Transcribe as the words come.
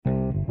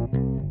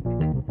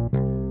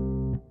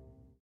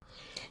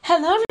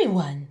Hello,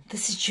 everyone.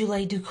 This is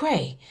Julie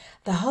Ducre,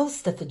 the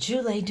host of the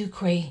Julie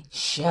Ducre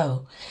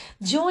Show.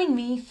 Join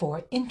me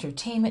for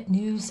entertainment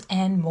news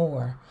and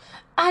more.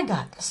 I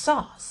got the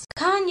sauce.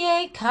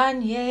 Kanye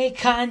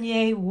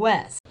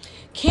West.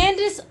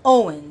 Candace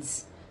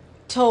Owens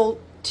told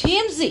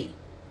TMZ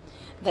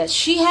that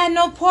she had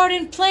no part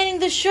in planning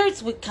the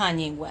shirts with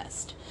Kanye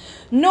West,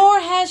 nor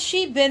has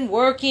she been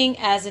working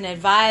as an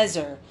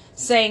advisor,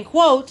 saying,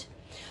 quote,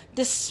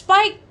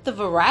 "Despite the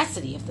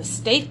veracity of the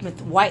statement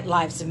White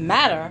Lives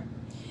Matter,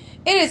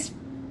 it is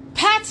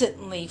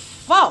patently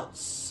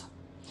false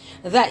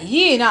that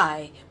Ye and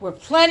I were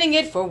planning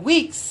it for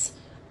weeks,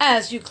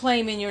 as you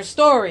claim in your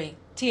story,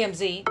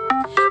 TMZ.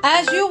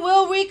 As you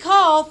will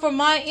recall from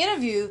my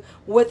interview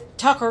with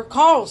Tucker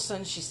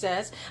Carlson," she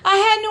says, "I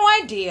had no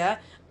idea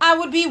I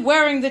would be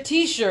wearing the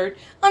t-shirt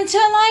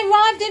until I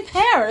arrived in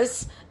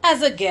Paris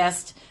as a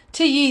guest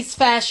to Ye's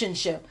fashion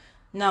show."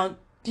 Now,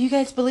 do you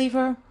guys believe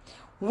her?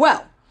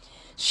 Well,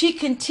 she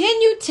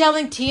continued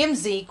telling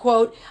TMZ,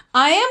 quote,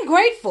 "I am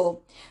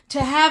grateful to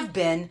have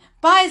been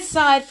by his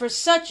side for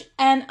such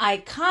an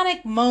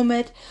iconic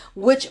moment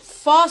which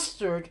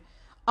fostered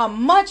a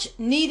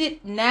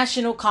much-needed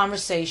national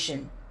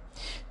conversation."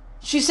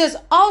 She says,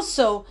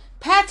 also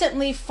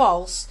patently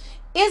false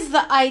is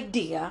the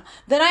idea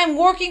that I am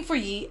working for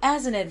Ye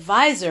as an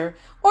advisor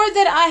or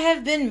that I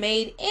have been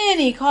made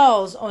any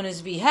calls on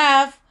his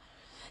behalf.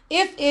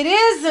 If it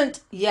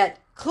isn't yet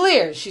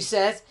clear, she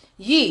says,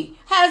 Ye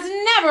has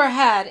never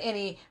had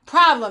any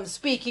problem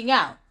speaking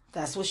out.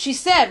 That's what she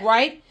said,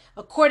 right?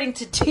 According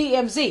to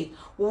TMZ.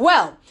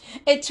 Well,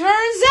 it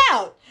turns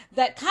out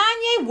that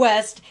Kanye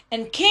West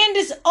and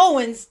Candace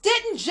Owens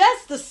didn't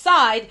just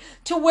decide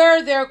to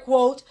wear their,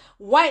 quote,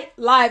 White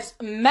Lives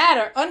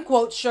Matter,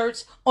 unquote,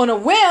 shirts on a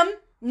whim.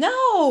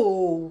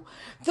 No,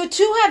 the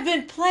two have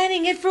been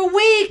planning it for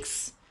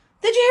weeks.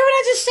 Did you hear what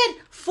I just said?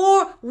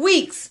 4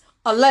 weeks.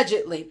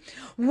 Allegedly,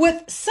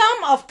 with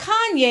some of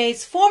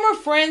Kanye's former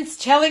friends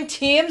telling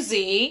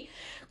TMZ,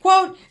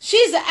 quote,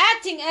 she's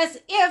acting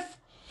as if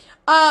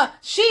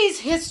she's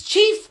his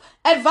chief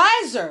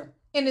advisor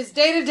in his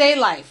day-to-day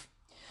life.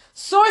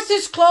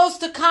 Sources close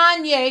to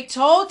Kanye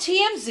told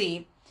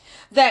TMZ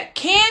that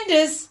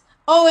Candace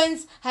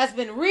Owens has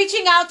been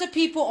reaching out to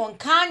people on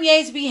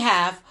Kanye's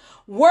behalf,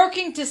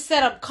 working to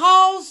set up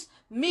calls,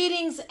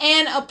 meetings,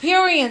 and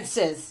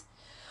appearances.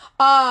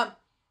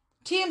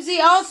 TMZ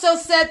also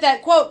said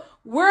that, quote,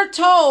 "We're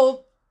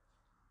told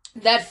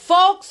that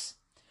folks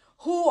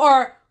who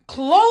are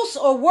close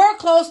or were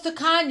close to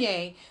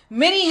Kanye,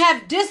 many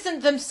have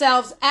distanced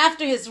themselves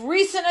after his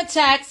recent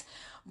attacks,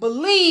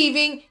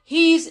 believing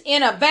he's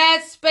in a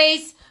bad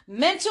space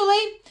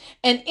mentally,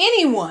 and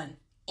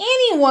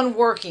anyone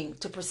working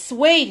to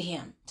persuade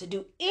him to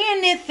do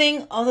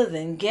anything other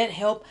than get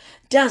help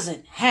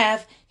doesn't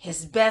have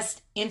his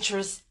best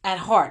interests at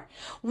heart."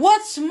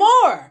 What's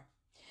more,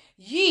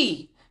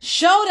 Ye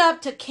showed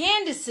up to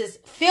Candace's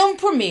film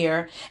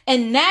premiere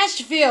in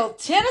Nashville,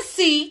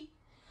 Tennessee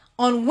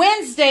on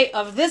Wednesday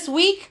of this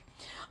week.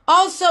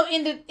 Also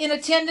in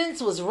attendance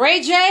was Ray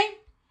J.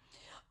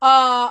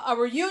 A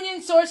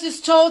reunion,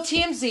 sources told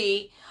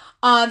TMZ,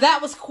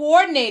 that was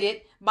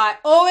coordinated by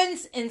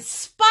Owens in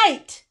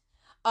spite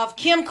of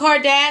Kim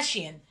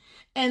Kardashian.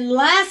 And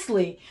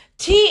lastly,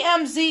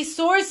 TMZ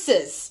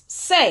sources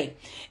say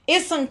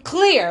it's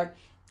unclear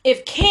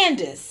if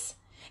Candace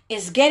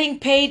is getting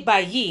paid by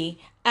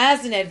Ye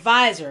as an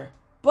advisor,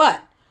 but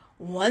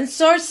one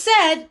source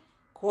said,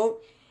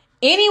 quote,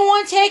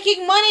 "Anyone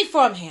taking money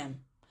from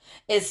him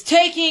is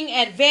taking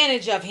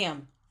advantage of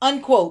him,"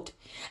 unquote.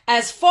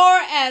 As far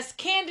as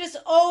Candace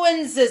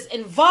Owens'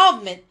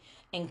 involvement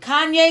in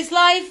Kanye's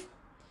life,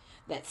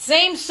 that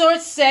same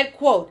source said,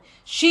 quote,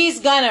 "She's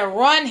gonna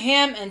run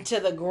him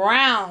into the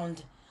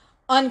ground,"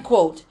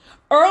 unquote.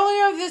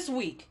 Earlier this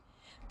week,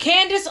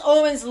 Candace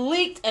Owens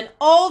leaked an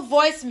old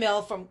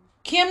voicemail from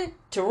Kim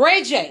to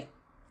Ray J.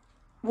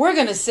 We're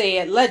going to say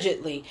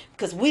allegedly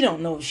because we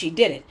don't know if she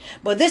did it.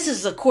 But this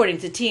is according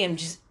to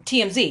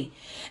TMZ,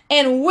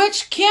 in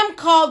which Kim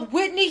called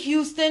Whitney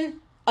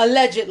Houston,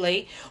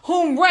 allegedly,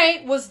 whom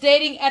Ray was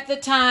dating at the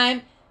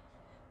time,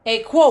 a,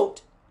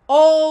 quote,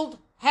 old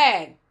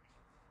hag.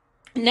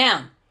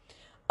 Now,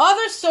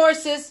 other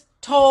sources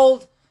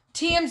told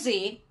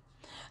TMZ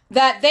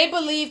that they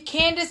believe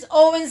Candace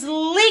Owens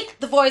leaked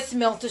the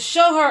voicemail to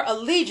show her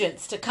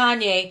allegiance to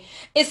Kanye,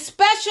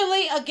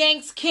 especially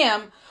against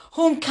Kim,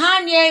 whom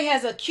Kanye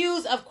has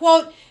accused of,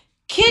 quote,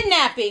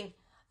 kidnapping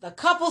the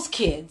couple's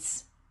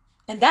kids.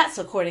 And that's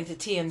according to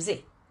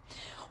TMZ.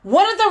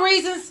 One of the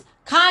reasons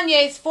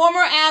Kanye's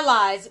former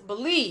allies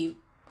believe,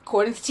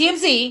 according to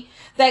TMZ,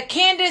 that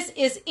Candace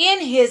is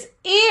in his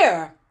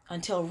ear.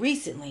 Until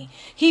recently,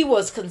 he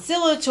was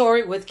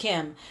conciliatory with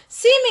Kim,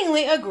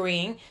 seemingly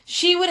agreeing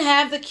she would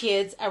have the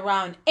kids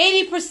around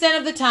 80%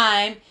 of the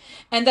time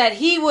and that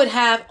he would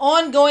have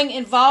ongoing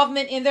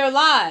involvement in their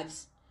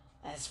lives.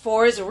 As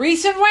for his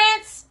recent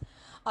rants,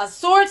 a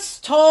source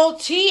told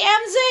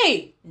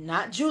TMZ,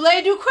 not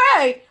Julie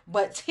Ducre,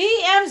 but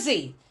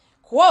TMZ,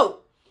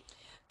 quote,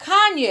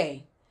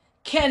 "Kanye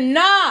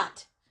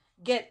cannot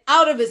get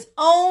out of his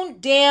own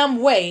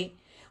damn way,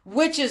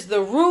 which is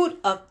the root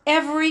of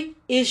every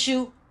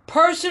issue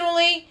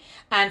personally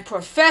and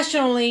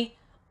professionally,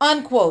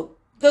 unquote.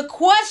 The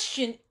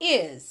question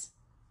is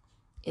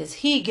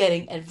he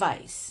getting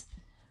advice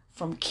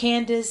from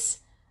Candace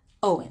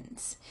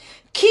Owens?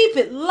 Keep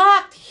it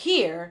locked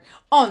here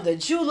on the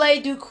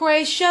Julie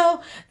Ducray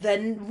Show,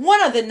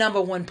 one of the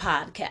number one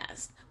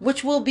podcasts,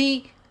 which will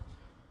be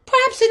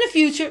perhaps in the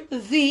future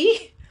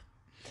the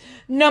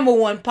number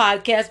one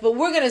podcast, but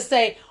we're going to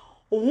say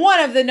one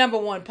of the number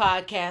one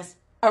podcasts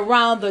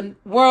around the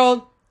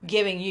world,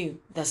 giving you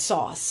the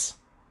sauce.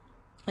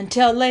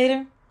 Until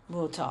later,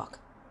 we'll talk.